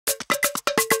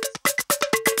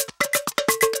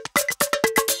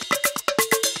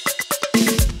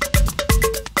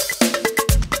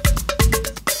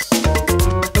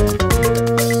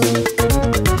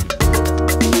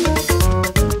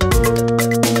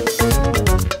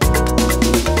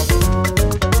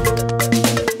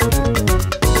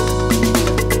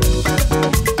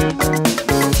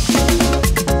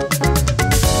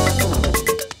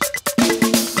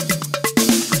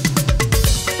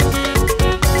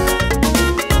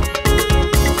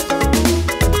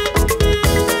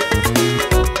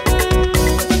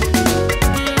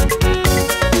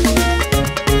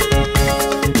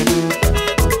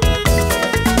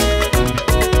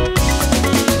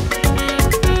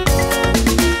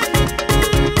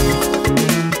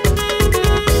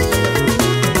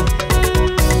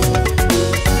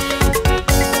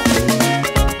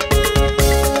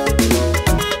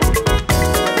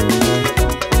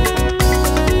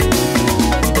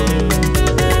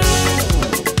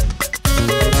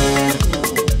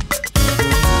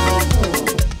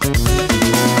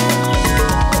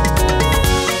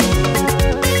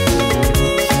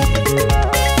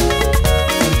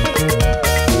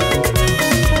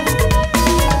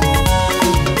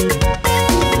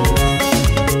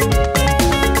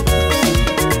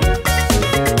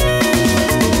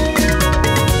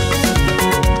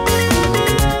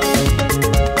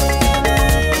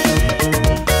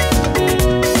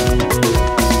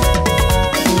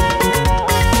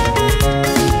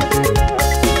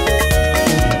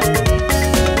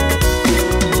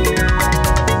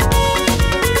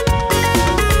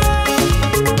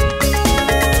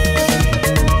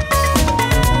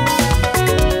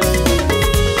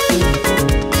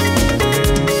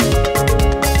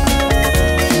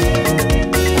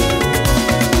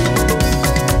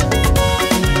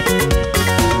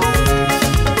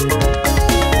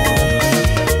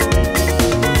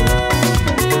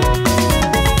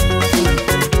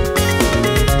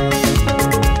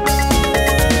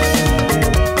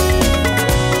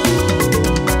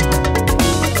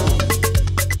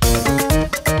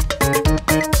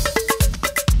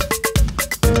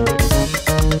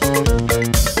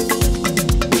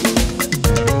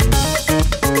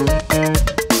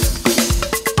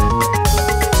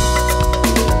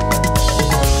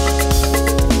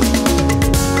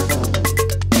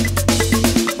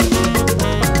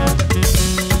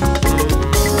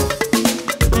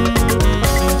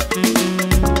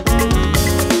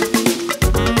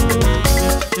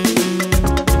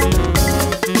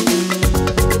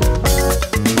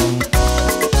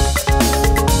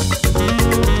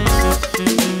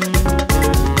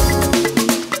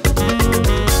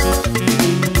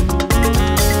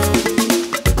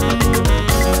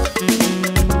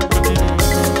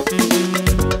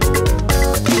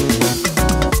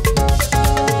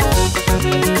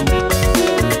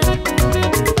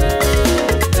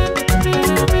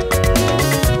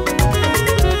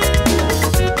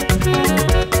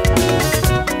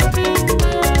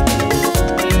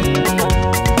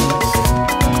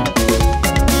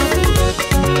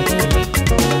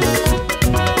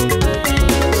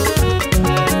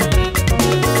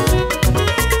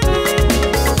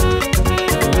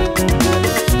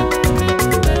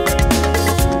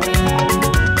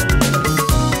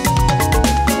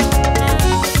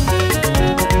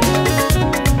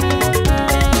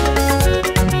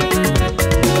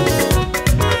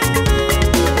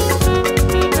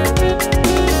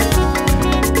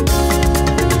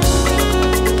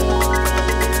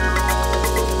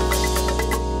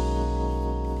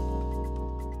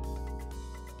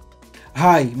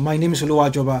Hi, my name is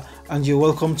Oluwajoba and you're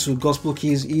welcome to Gospel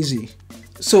Keys Easy.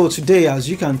 So today, as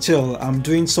you can tell, I'm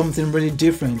doing something really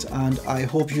different and I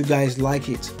hope you guys like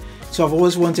it. So I've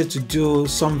always wanted to do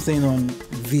something on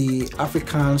the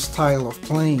African style of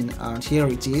playing, and here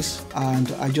it is,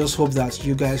 and I just hope that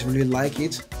you guys really like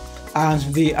it. And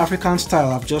the African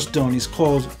style I've just done is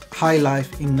called High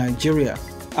Life in Nigeria.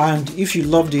 And if you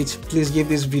loved it, please give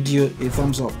this video a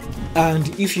thumbs up.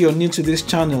 And if you're new to this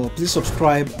channel, please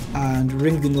subscribe and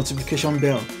ring the notification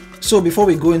bell. So before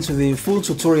we go into the full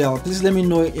tutorial, please let me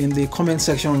know in the comment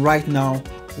section right now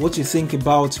what you think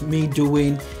about me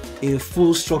doing a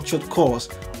full structured course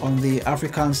on the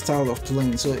African style of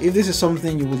playing. So if this is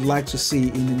something you would like to see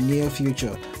in the near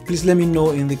future, please let me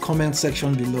know in the comment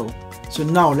section below. So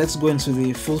now let's go into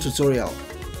the full tutorial.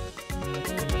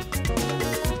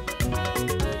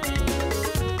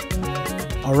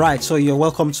 Alright, so you're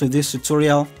welcome to this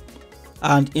tutorial,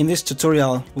 and in this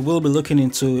tutorial we will be looking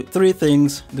into three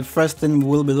things. The first thing we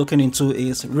will be looking into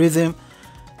is rhythm,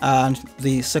 and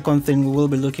the second thing we will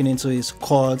be looking into is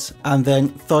chords, and then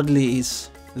thirdly is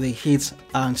the hits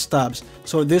and stabs.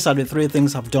 So these are the three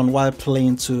things I've done while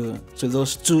playing to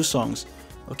those two songs.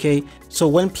 Okay, so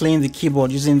when playing the keyboard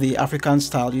using the African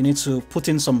style, you need to put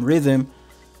in some rhythm,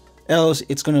 else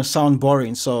it's going to sound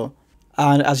boring.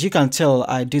 And as you can tell,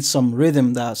 I did some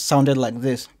rhythm that sounded like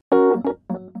this.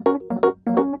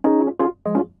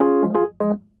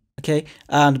 Okay,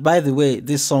 and by the way,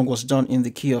 this song was done in the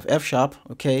key of F sharp.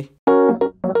 Okay,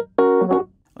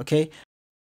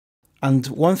 and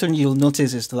one thing you'll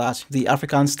notice is that the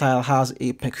African style has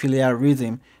a peculiar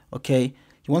rhythm. Okay,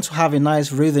 you want to have a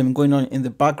nice rhythm going on in the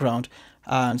background,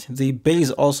 and the bass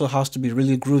also has to be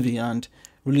really groovy and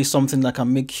really something that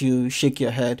can make you shake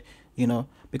your head, you know,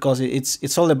 because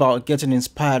it's all about getting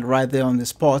inspired right there on the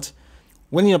spot.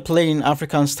 When you're playing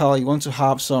African style, you want to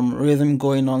have some rhythm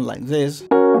going on like this.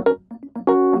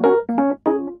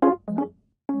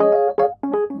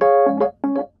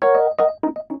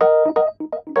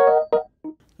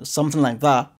 Something like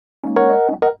that.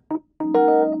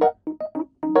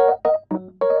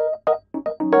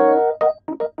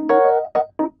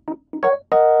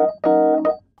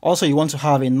 Also, you want to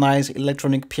have a nice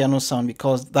electronic piano sound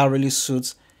because that really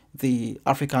suits the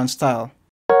African style.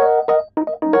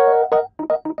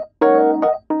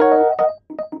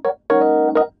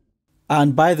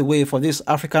 And by the way, for this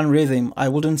African rhythm, I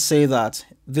wouldn't say that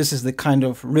this is the kind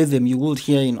of rhythm you would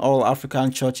hear in all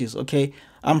African churches. Okay,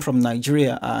 I'm from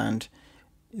Nigeria and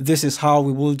this is how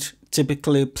we would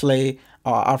typically play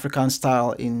our African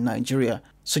style in Nigeria.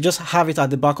 So just have it at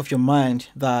the back of your mind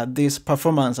that this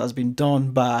performance has been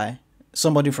done by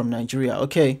somebody from Nigeria.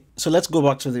 Okay, so let's go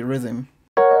back to the rhythm.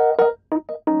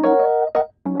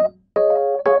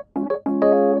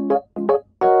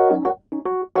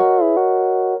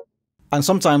 And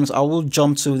sometimes I will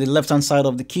jump to the left hand side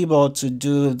of the keyboard to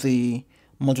do the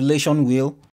modulation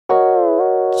wheel.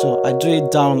 So I do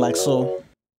it down like so.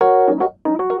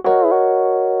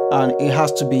 And it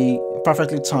has to be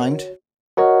perfectly timed.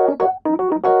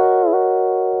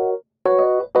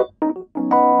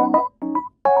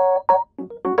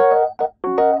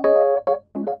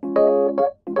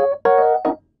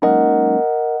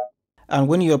 And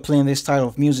when you're playing this style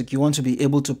of music, you want to be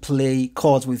able to play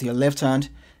chords with your left hand.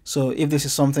 So if this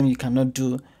is something you cannot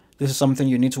do, this is something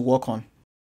you need to work on.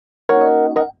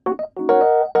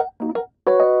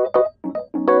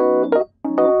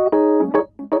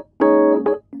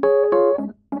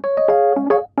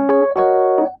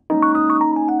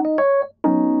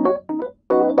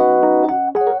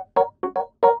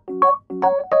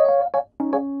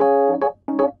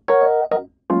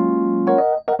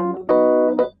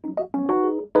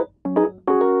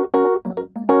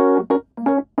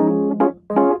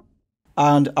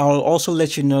 And I'll also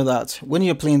let you know that when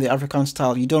you're playing the African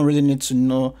style, you don't really need to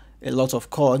know a lot of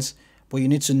chords, but you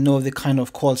need to know the kind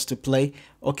of chords to play.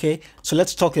 Okay, so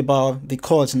let's talk about the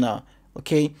chords now.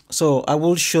 Okay, so I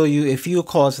will show you a few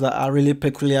chords that are really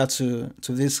peculiar to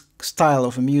this style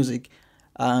of music.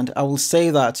 And I will say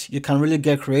that you can really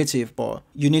get creative, but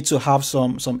you need to have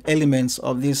some elements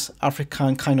of this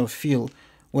African kind of feel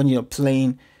when you're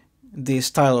playing this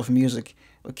style of music.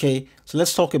 Okay, so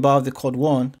let's talk about the chord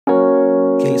 1.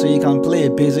 Okay, so you can play a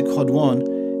basic chord 1,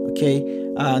 okay,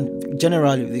 and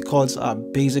generally the chords are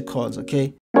basic chords,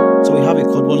 okay. So we have a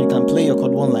chord 1, you can play your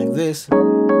chord 1 like this.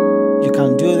 You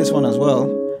can do this one as well,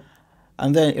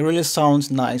 and then it really sounds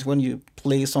nice when you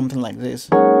play something like this.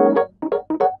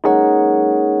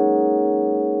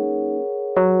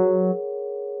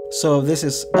 So this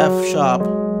is F sharp,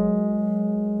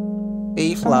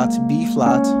 A flat, B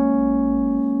flat,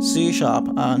 C sharp,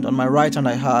 and on my right hand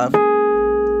I have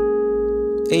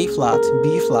A flat,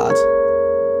 B flat,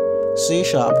 C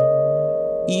sharp,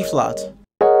 E flat,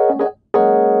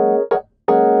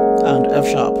 and F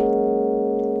sharp.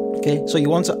 Okay, so you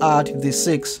want to add the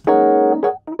 6. You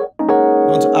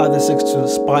want to add the 6 to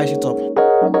spice it up.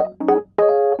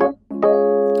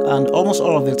 And almost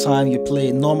all of the time you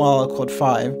play normal chord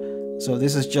 5. So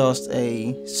this is just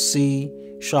a C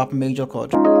sharp major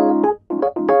chord.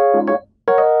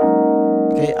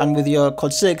 Okay, and with your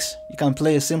chord 6, you can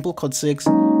play a simple chord 6.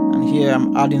 And here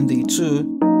I'm adding the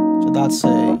 2. So that's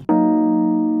a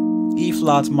E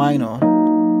flat minor.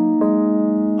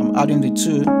 I'm adding the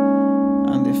 2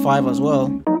 and the 5 as well.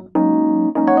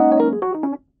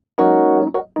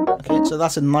 Okay, so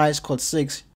that's a nice chord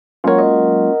 6.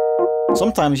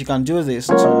 Sometimes you can do this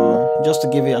just to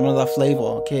give it another flavor,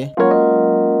 okay?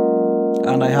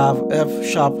 And I have F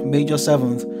sharp major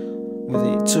 7th with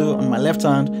the 2 on my left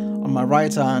hand, on my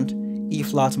right hand, E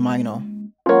flat minor.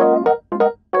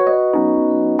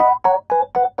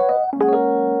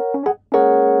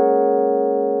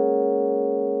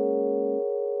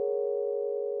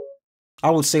 I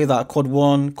would say that chord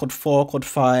 1, chord 4, chord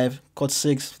 5, chord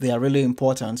 6, they are really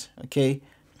important, okay?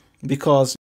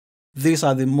 Because these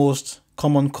are the most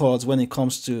common chords when it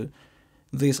comes to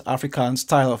this African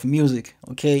style of music,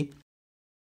 okay?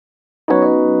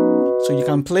 So you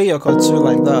can play your chord 2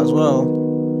 like that as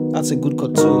well. That's a good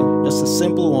chord 2, just a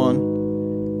simple one.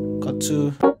 Chord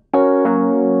 2,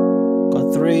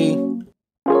 chord 3.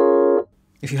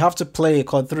 If you have to play a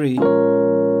chord 3,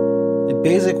 the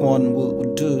basic one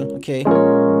will do, okay?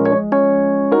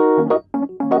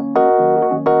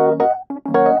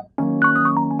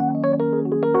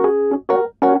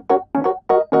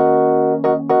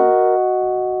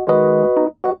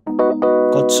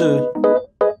 Chord 2.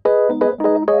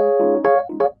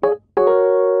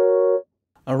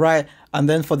 Alright, and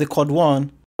then for the chord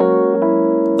 1,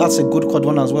 that's a good chord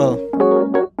 1 as well.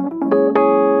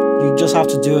 You just have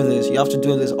to do this. You have to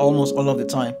do this almost all of the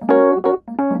time.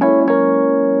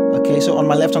 Okay, so on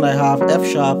my left hand I have F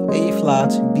sharp, A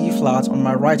flat, B flat. On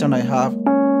my right hand I have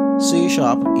C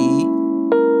sharp, E,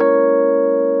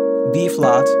 B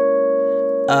flat,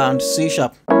 and C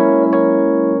sharp.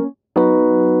 And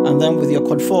then with your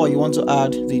chord 4, you want to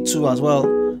add the 2 as well.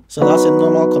 So that's a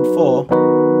normal chord 4.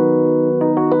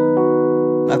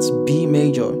 That's B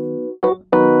major.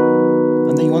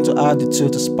 And then you want to add the 2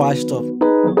 to spice it up.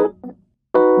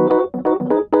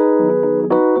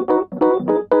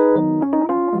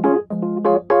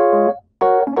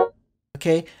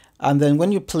 Okay, and then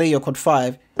when you play your chord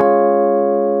 5,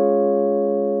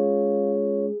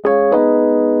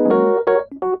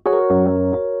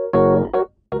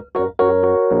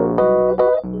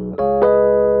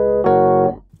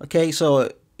 okay, so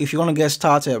if you want to get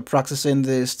started practicing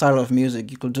this style of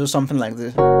music, you could do something like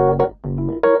this.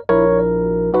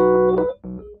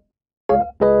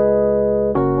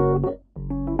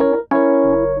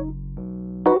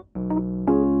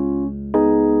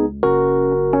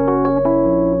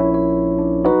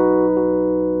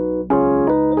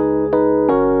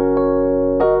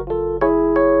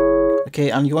 Okay,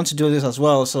 and you want to do this as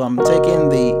well, so I'm taking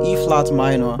the E flat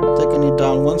minor, taking it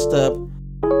down one step,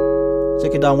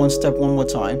 take it down one step one more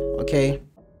time, okay?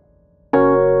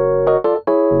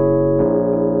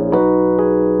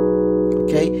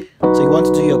 Okay, so you want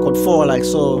to do your chord 4 like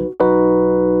so,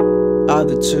 add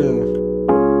the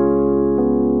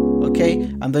 2, okay?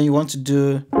 And then you want to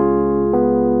do,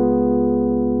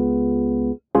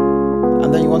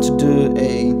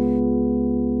 a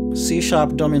C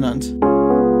sharp dominant.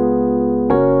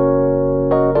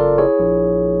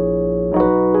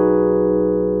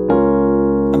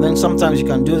 And then sometimes you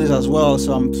can do this as well.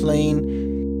 So I'm playing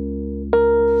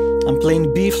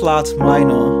B flat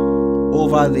minor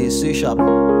over the C sharp.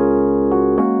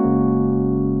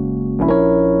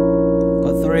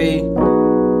 Chord 3.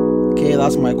 Okay,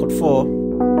 that's my chord 4.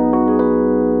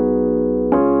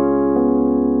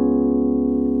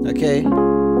 Okay.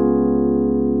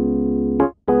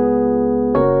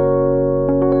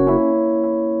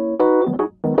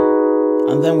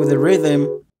 And then with the rhythm,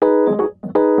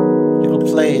 you could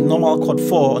play a normal chord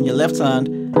 4 on your left hand,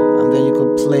 and then you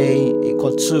could play a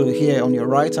chord 2 here on your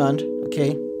right hand,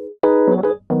 okay?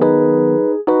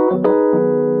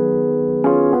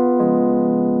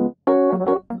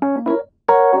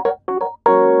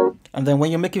 And then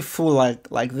when you make it full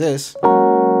like this,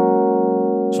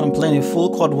 so I'm playing a full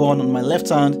chord 1 on my left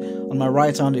hand, on my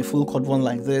right hand a full chord 1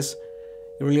 like this.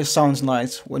 It really sounds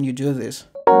nice when you do this.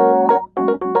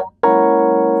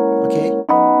 Okay?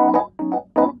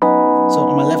 So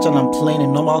on my left hand I'm playing a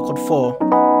normal chord 4,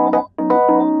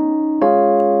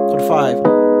 chord 5,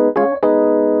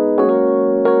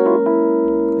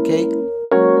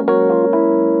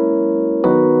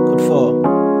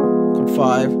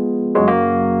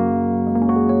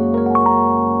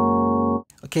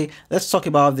 Okay, let's talk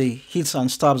about the hits and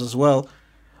stabs as well.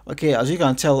 Okay, as you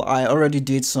can tell, I already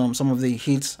did some of the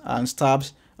hits and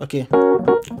stabs. Okay,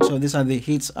 so these are the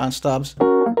hits and stabs. So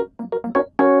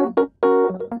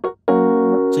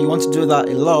you want to do that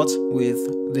a lot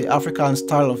with the African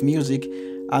style of music.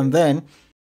 And then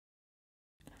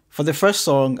for the first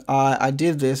song, I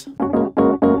did this.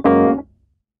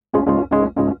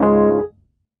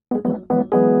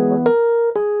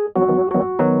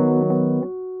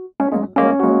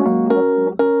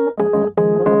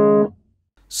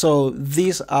 So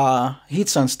these are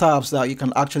hits and stabs that you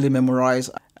can actually memorize,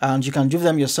 and you can do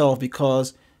them yourself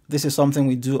because this is something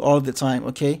we do all the time,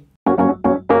 okay?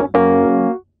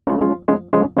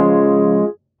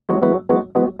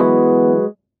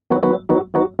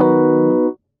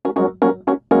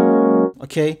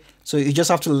 Okay, so you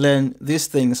just have to learn these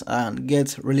things and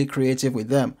get really creative with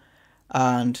them.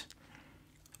 And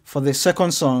for the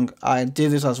second song, I did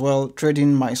this as well,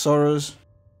 Trading My Sorrows.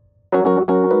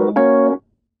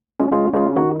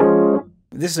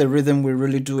 This is a rhythm we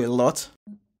really do a lot.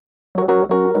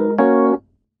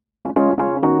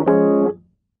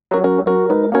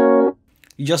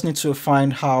 You just need to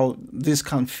find how this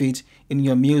can fit in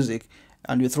your music,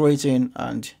 and you throw it in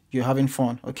and you're having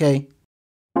fun, okay?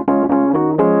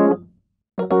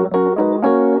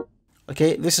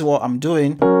 Okay, this is what I'm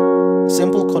doing.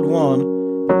 Simple chord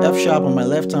 1, F sharp on my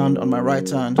left hand, on my right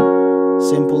hand.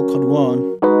 Simple chord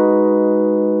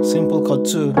 1, simple chord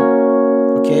 2.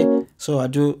 Okay, so I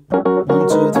do 1,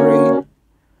 2, 3,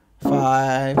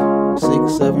 5,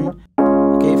 6, 7.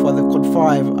 Okay, for the chord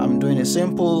 5, I'm doing a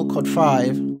simple chord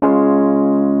 5,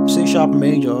 C sharp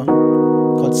major,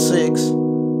 chord 6,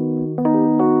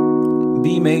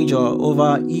 B major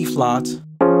over E flat,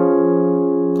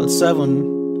 chord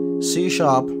 7, C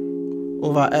sharp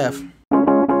over F.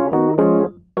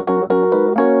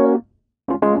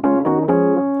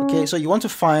 Okay, so you want to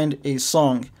find a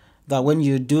song that when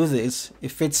you do this,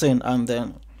 it fits in, and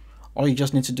then all you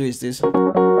just need to do is this.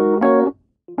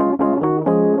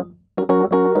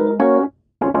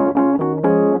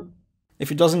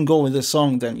 If it doesn't go with the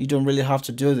song, then you don't really have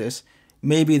to do this.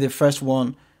 Maybe the first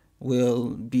one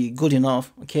will be good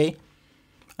enough, okay?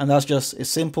 And that's just a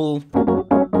simple.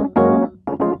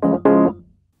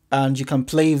 And you can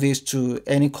play this to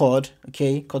any chord,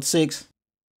 okay? Chord 6.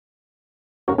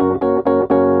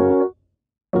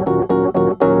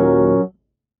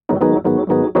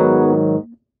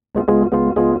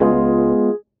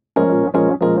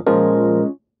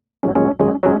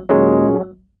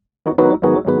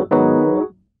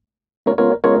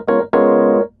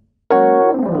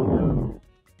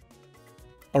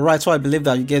 Alright, so I believe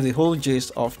that you get the whole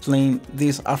gist of playing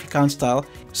this African style.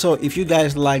 So if you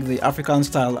guys like the African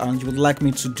style and you would like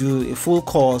me to do a full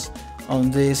course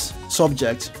on this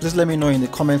subject, please let me know in the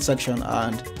comment section,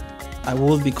 and I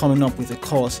will be coming up with a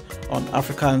course on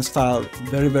African style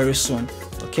very, very soon.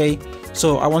 Okay,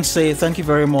 so I want to say thank you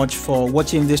very much for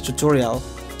watching this tutorial.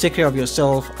 Take care of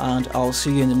yourself, and I'll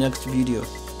see you in the next video.